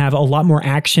Hornet's going to have a lot more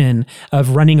action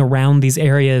of running around these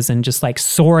areas and just like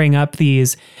soaring up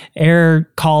these air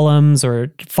columns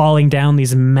or falling down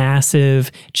these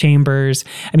massive chambers.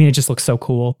 I mean, it just looks so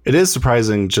cool. It is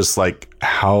surprising just like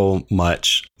how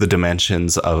much the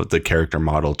dimensions of the character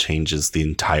model changes the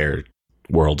entire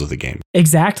world of the game.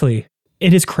 Exactly.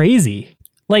 It is crazy.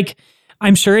 Like,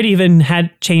 I'm sure it even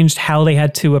had changed how they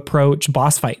had to approach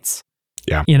boss fights.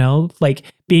 Yeah. Like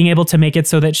being able to make it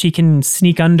so that she can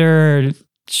sneak under,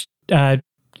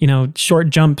 short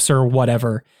jumps or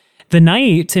whatever. The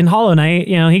Knight in Hollow Knight,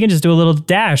 he can just do a little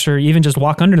dash or even just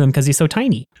walk under them because he's so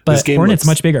tiny. But Hornet's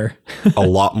much bigger. A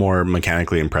lot more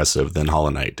mechanically impressive than Hollow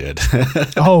Knight did.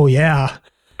 Oh, yeah.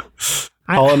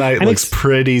 Hollow Knight looks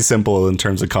pretty simple in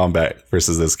terms of combat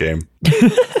versus this game.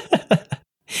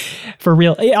 For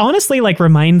real. It honestly like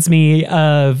reminds me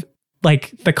of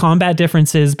like the combat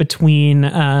differences between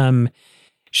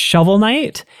Shovel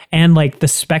Knight and like the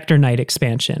Spectre Knight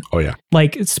expansion. Oh yeah.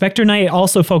 Like Spectre Knight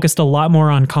also focused a lot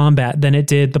more on combat than it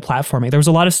did the platforming. There was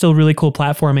a lot of still really cool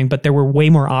platforming, but there were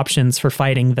way more options for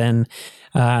fighting than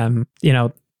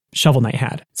Shovel Knight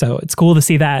had. So it's cool to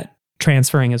see that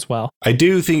transferring as well. I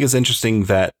do think it's interesting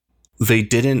that they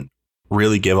didn't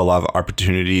really give a lot of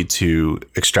opportunity to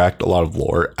extract a lot of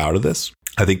lore out of this.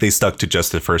 I think they stuck to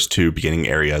just the first two beginning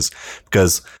areas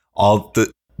because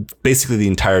basically the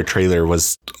entire trailer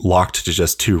was locked to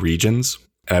just two regions.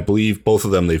 And I believe both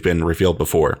of them, they've been revealed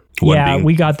before.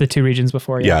 We got the two regions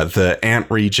before. Yeah, the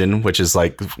ant region, which is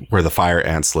like where the fire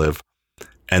ants live.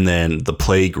 And then the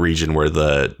plague region where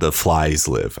the flies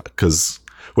live.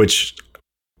 Which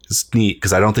is neat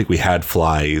because I don't think we had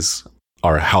flies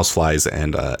are houseflies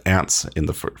and ants in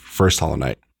the first Hollow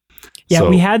Knight. Yeah, so,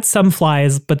 we had some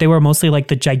flies, but they were mostly like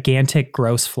the gigantic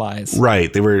gross flies.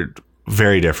 Right. They were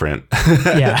very different.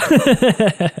 Yeah.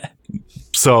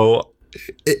 So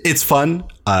it's fun.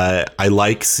 I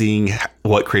like seeing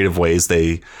what creative ways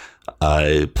they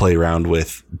play around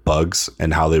with bugs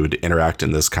and how they would interact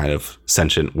in this kind of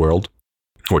sentient world,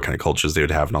 what kind of cultures they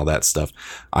would have and all that stuff.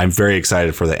 I'm very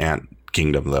excited for the ant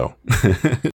kingdom, though.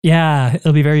 Yeah,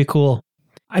 it'll be very cool.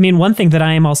 I mean, one thing that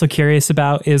I am also curious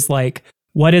about is like,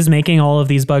 what is making all of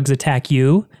these bugs attack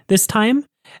you this time?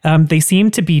 They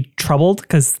seem to be troubled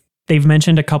because they've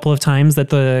mentioned a couple of times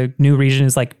that the new region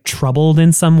is like troubled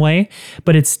in some way,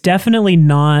 but it's definitely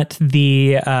not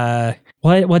the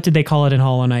what did they call it in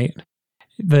Hollow Knight?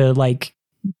 The like.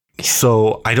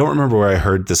 So I don't remember where I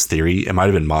heard this theory. It might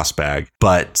have been Mossbag,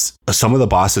 but some of the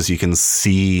bosses you can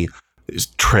see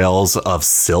trails of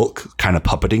silk kind of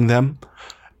puppeting them.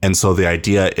 And so the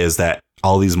idea is that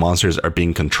all these monsters are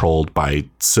being controlled by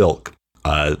silk,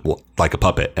 like a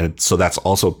puppet. And so that's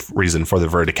also reason for the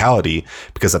verticality,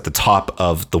 because at the top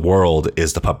of the world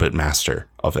is the puppet master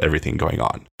of everything going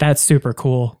on. That's super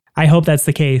cool. I hope that's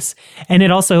the case. And it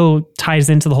also ties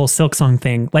into the whole Silksong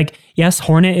thing. Like, yes,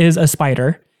 Hornet is a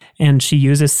spider and she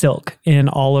uses silk in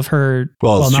all of her.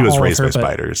 Well she was raised by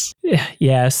spiders.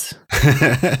 Yes.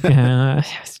 I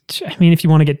mean, if you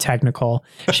want to get technical,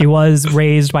 she was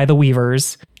raised by the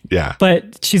weavers. Yeah.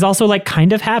 But she's also like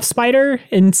kind of half spider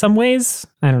in some ways.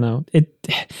 I don't know.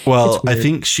 Well, I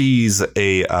think she's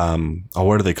a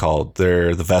what are they called?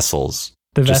 They're the vessels.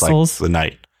 The vessels? Like the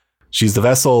knight. She's the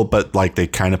vessel, but like they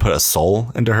kind of put a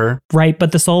soul into her. Right,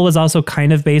 but the soul was also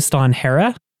kind of based on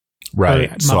Hera.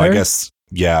 Right. So I guess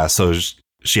so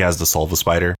she has the soul of a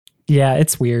spider. Yeah,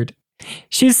 it's weird.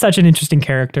 She's such an interesting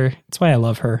character. That's why I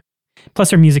love her.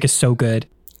 Plus her music is so good.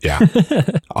 Yeah.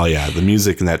 Oh yeah, the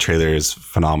music in that trailer is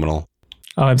phenomenal.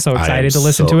 Oh, I'm so excited to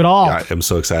listen to it all. Yeah, I'm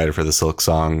so excited for the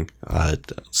Silksong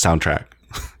soundtrack.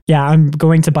 Yeah, I'm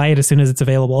going to buy it as soon as it's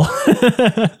available.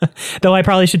 Though I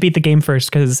probably should beat the game first,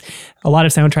 because a lot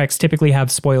of soundtracks typically have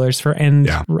spoilers for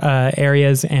end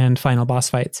areas and final boss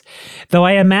fights. Though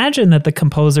I imagine that the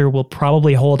composer will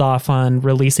probably hold off on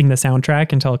releasing the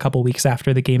soundtrack until a couple weeks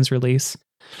after the game's release.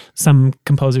 Some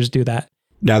composers do that.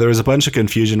 Now, there was a bunch of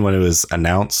confusion when it was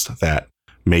announced that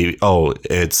maybe,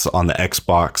 it's on the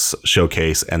Xbox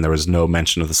showcase and there was no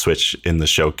mention of the Switch in the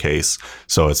showcase.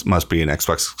 So it must be an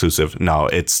Xbox exclusive. No,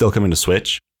 it's still coming to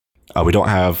Switch. We don't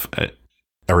have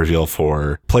a reveal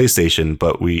for PlayStation,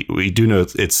 but we do know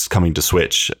it's coming to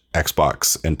Switch,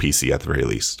 Xbox, and PC at the very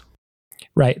least.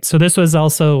 Right. So this was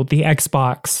also the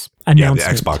Xbox announcement.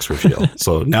 Yeah, the Xbox reveal.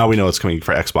 So now we know it's coming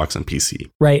for Xbox and PC.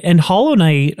 Right. And Hollow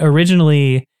Knight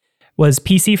originally was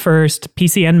PC first,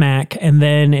 PC and Mac, and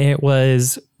then it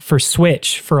was for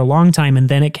Switch for a long time, and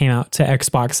then it came out to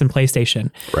Xbox and PlayStation.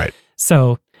 Right.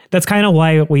 So that's kind of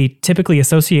why we typically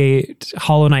associate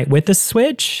Hollow Knight with the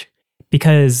Switch,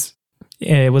 because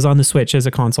it was on the Switch as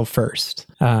a console first.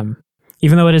 Even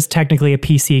though it is technically a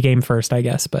PC game first, I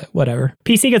guess, but whatever.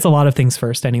 PC gets a lot of things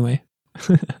first anyway.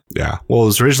 Yeah. Well, it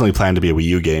was originally planned to be a Wii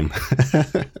U game.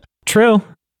 True.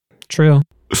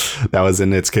 That was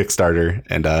in its Kickstarter,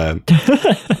 and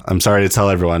I'm sorry to tell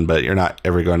everyone, but you're not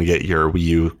ever going to get your Wii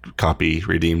U copy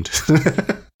redeemed.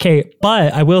 Okay,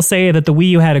 but I will say that the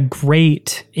Wii U had a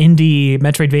great indie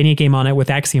Metroidvania game on it with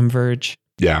Axiom Verge.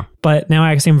 Yeah. But now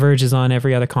Axiom Verge is on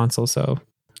every other console, so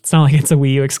it's not like it's a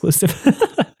Wii U exclusive.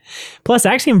 Plus,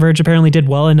 Axiom Verge apparently did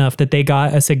well enough that they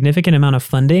got a significant amount of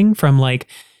funding from, like,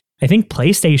 I think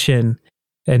PlayStation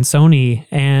and Sony,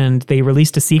 and they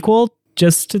released a sequel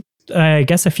just I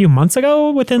guess a few months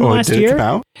ago within the last year. It come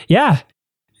out? Yeah.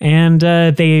 And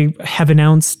they have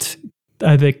announced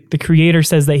the creator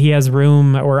says that he has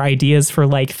room or ideas for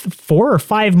like 4 or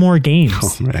 5 more games.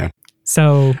 Oh, man.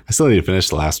 So I still need to finish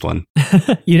the last one.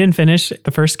 You didn't finish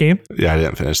the first game? Yeah, I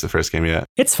didn't finish the first game yet.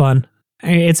 It's fun.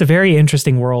 It's a very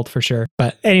interesting world for sure.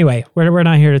 But anyway, we're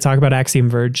not here to talk about Axiom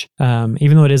Verge,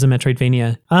 even though it is a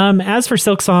Metroidvania. As for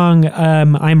Silksong,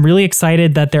 I'm really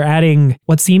excited that they're adding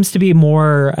what seems to be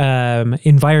more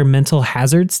environmental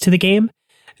hazards to the game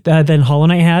than Hollow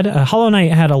Knight had. Hollow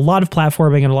Knight had a lot of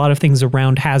platforming and a lot of things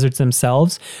around hazards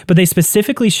themselves, but they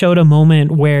specifically showed a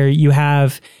moment where you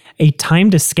have a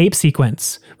timed escape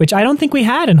sequence, which I don't think we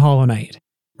had in Hollow Knight,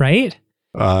 right?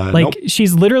 Nope.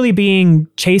 She's literally being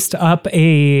chased up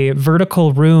a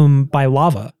vertical room by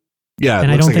lava. Yeah,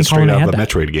 and I don't think straight Hollow Knight out had of a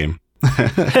Metroid game.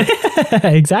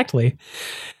 Exactly.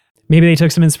 Maybe they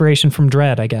took some inspiration from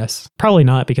Dread, I guess. Probably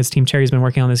not, because Team Cherry's been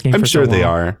working on this game for so long. I'm sure they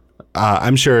are.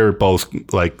 I'm sure both,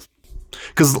 like,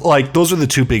 because like those are the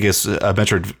two biggest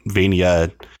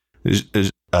Metroidvania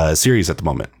series at the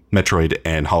moment, Metroid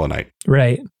and Hollow Knight.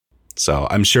 Right. So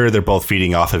I'm sure they're both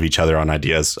feeding off of each other on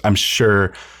ideas. I'm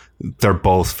sure they're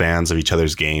both fans of each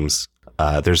other's games.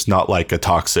 There's not like a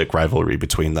toxic rivalry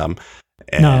between them.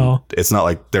 And no. It's not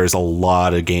like there's a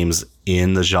lot of games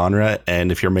in the genre.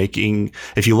 And if you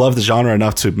love the genre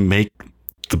enough to make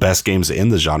the best games in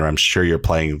the genre, I'm sure you're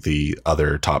playing the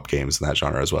other top games in that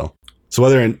genre as well. So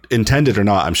whether intended or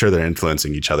not, I'm sure they're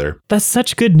influencing each other. That's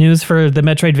such good news for the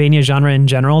Metroidvania genre in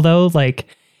general, though. Like,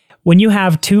 when you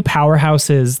have two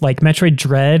powerhouses like Metroid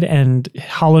Dread and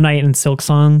Hollow Knight and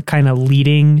Silksong kind of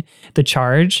leading the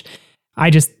charge, I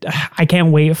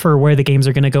can't wait for where the games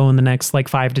are going to go in the next like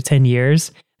 5 to 10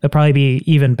 years. They'll probably be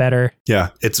even better. Yeah,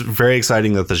 it's very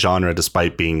exciting that the genre,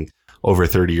 despite being over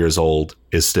 30 years old,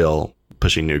 is still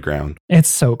pushing new ground. It's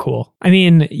so cool. I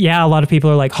mean, yeah, a lot of people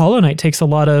are like, Hollow Knight takes a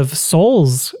lot of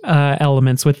Souls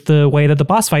elements with the way that the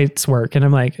boss fights work. And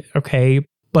I'm like, okay,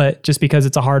 but just because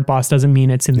it's a hard boss doesn't mean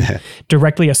it's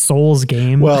directly a Souls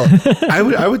game. Well,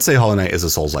 I would say Hollow Knight is a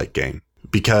Souls-like game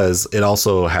because it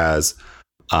also has,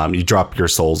 you drop your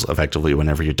souls effectively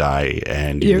whenever you die,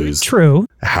 and you lose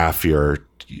half your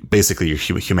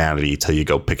humanity till you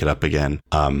go pick it up again.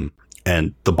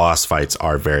 And the boss fights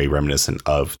are very reminiscent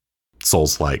of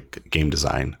Souls-like game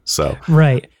design. So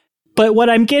right. But what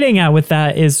I'm getting at with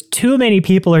that is too many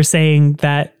people are saying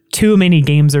that too many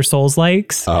games are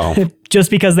Souls-likes just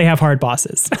because they have hard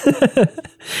bosses.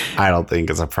 I don't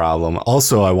think it's a problem.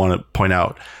 Also, I want to point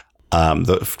out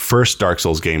the first Dark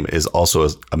Souls game is also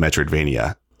a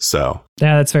Metroidvania. So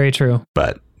yeah, that's very true.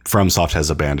 But FromSoft has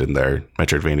abandoned their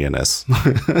Metroidvania-ness.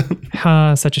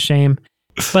 Such a shame.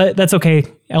 But that's okay.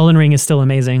 Elden Ring is still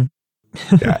amazing.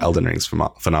 Yeah, Elden Ring's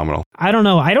phenomenal. I don't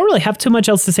know. I don't really have too much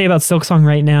else to say about Silksong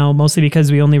right now, mostly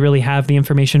because we only really have the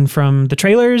information from the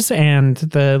trailers and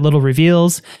the little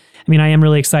reveals. I mean, I am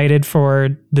really excited for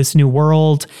this new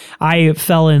world. I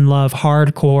fell in love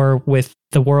hardcore with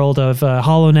the world of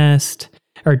Hollow Nest.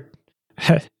 Or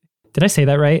did I say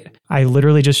that right? I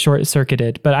literally just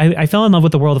short-circuited. But I fell in love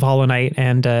with the world of Hollow Knight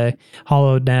and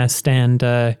Hollow Nest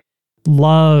and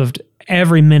loved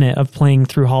every minute of playing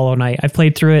through Hollow Knight. I've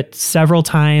played through it several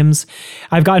times.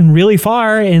 I've gotten really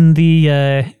far in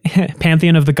the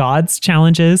Pantheon of the Gods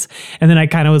challenges. And then I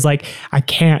kind of was like, I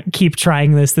can't keep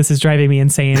trying this. This is driving me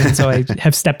insane. And so I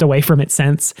have stepped away from it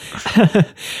since.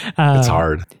 It's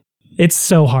hard. It's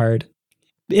so hard.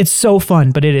 It's so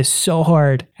fun, but it is so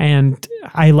hard. And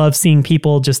I love seeing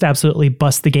people just absolutely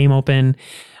bust the game open.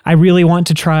 I really want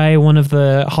to try one of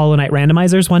the Hollow Knight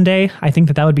randomizers one day. I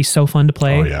think that would be so fun to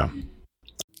play. Oh, yeah.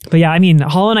 But yeah, I mean,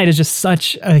 Hollow Knight is just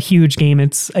such a huge game.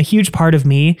 It's a huge part of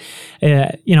me.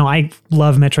 I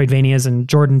love Metroidvanias, and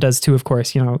Jordan does too, of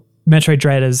course. Metroid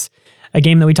Dread is a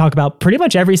game that we talk about pretty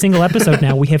much every single episode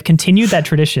now. We have continued that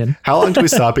tradition. How long do we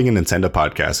stop being a Nintendo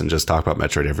podcast and just talk about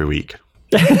Metroid every week?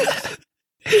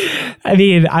 I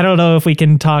mean, I don't know if we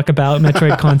can talk about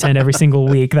Metroid content every single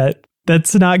week.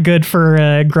 That's not good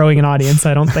for growing an audience,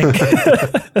 I don't think.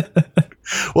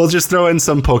 We'll just throw in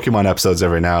some Pokemon episodes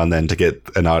every now and then to get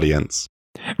an audience.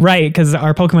 Right, because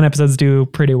our Pokemon episodes do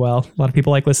pretty well. A lot of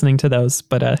people like listening to those.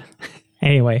 But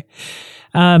anyway,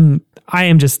 I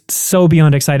am just so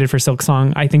beyond excited for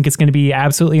Silksong. I think it's going to be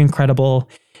absolutely incredible.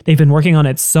 They've been working on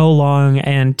it so long,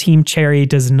 and Team Cherry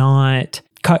does not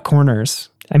cut corners.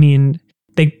 I mean,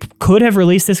 they could have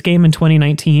released this game in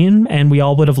 2019 and we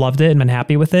all would have loved it and been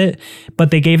happy with it. But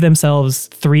they gave themselves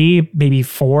 3, maybe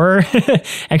 4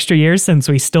 extra years since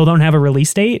we still don't have a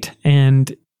release date.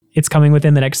 And it's coming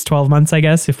within the next 12 months, I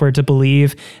guess, if we're to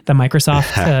believe the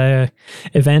Microsoft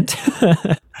event.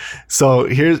 So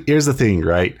here's the thing,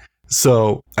 right?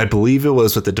 So I believe it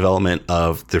was with the development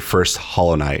of the first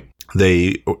Hollow Knight.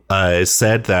 They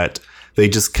said that they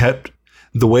just kept...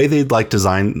 The way they like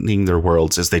designing their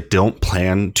worlds is they don't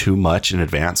plan too much in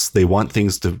advance. They want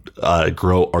things to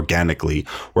grow organically.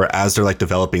 Whereas they're like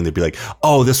developing, they'd be like,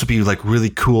 oh, this would be like really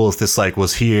cool if this like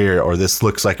was here, or this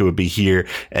looks like it would be here.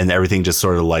 And everything just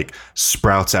sort of like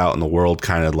sprouts out and the world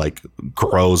kind of like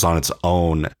grows on its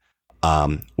own.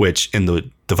 Which in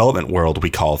the development world we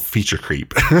call feature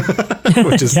creep,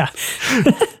 which is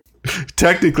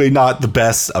technically not the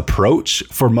best approach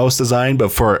for most design,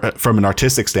 but from an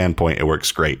artistic standpoint, it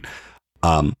works great.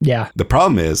 The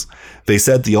problem is they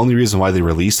said the only reason why they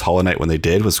released Hollow Knight when they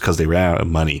did was because they ran out of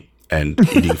money, and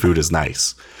eating food is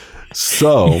nice.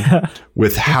 So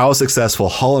with how successful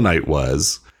Hollow Knight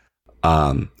was,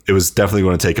 it was definitely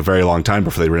going to take a very long time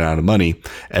before they ran out of money.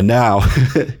 And now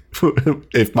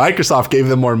if Microsoft gave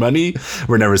them more money,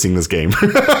 we're never seeing this game.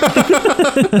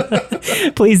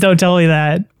 Please don't tell me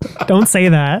that. Don't say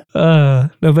that. No,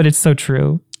 but it's so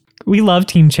true. We love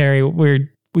Team Cherry. We're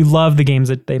We love the games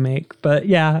that they make. But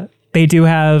yeah, they do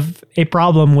have a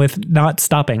problem with not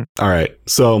stopping. All right.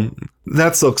 So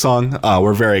that's Silksong.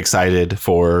 We're very excited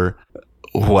for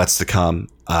what's to come.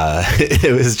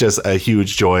 It was just a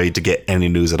huge joy to get any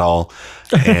news at all.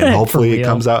 And hopefully it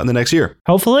comes out in the next year.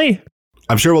 Hopefully.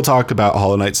 I'm sure we'll talk about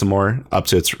Hollow Knight some more up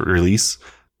to its release.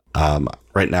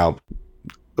 Right now,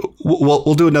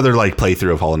 we'll do another like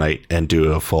playthrough of Hollow Knight and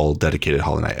do a full dedicated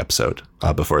Hollow Knight episode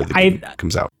before the game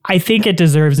comes out. I think it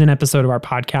deserves an episode of our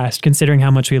podcast, considering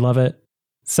how much we love it.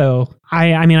 So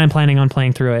I mean, I'm planning on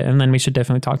playing through it, and then we should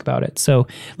definitely talk about it. So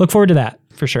look forward to that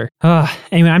for sure.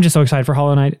 Anyway, I'm just so excited for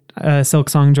Hollow Knight,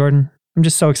 Silksong, Jordan. I'm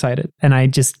just so excited, and I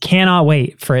just cannot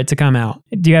wait for it to come out.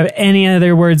 Do you have any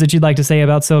other words that you'd like to say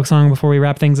about Silksong before we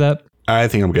wrap things up? I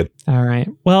think I'm good. All right.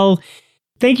 Well,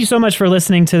 thank you so much for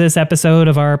listening to this episode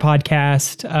of our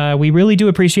podcast. We really do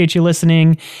appreciate you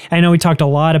listening. I know we talked a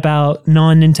lot about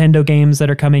non-Nintendo games that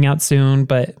are coming out soon,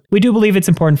 but we do believe it's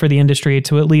important for the industry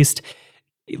to at least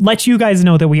let you guys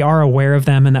know that we are aware of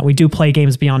them and that we do play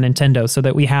games beyond Nintendo so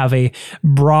that we have a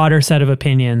broader set of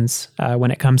opinions when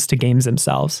it comes to games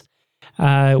themselves.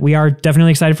 We are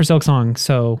definitely excited for Silksong,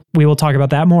 so we will talk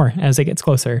about that more as it gets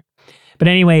closer. But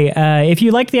anyway, if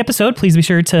you liked the episode, please be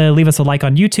sure to leave us a like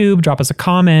on YouTube, drop us a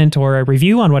comment or a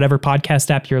review on whatever podcast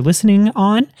app you're listening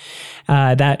on.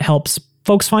 That helps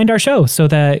folks find our show so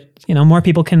that, more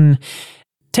people can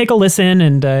take a listen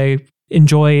and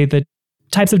enjoy the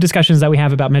types of discussions that we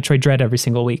have about Metroid Dread every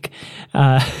single week.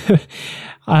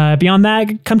 Beyond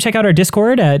that, come check out our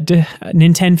Discord at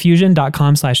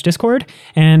nintenfusion.com/Discord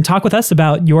and talk with us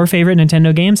about your favorite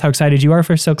Nintendo games, how excited you are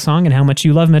for Silksong, and how much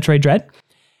you love Metroid Dread.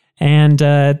 And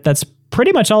that's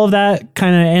pretty much all of that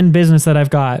kind of end business that I've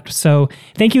got. So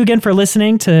thank you again for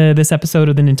listening to this episode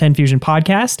of the Nintendo Fusion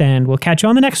podcast, and we'll catch you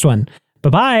on the next one.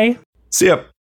 Bye-bye. See ya.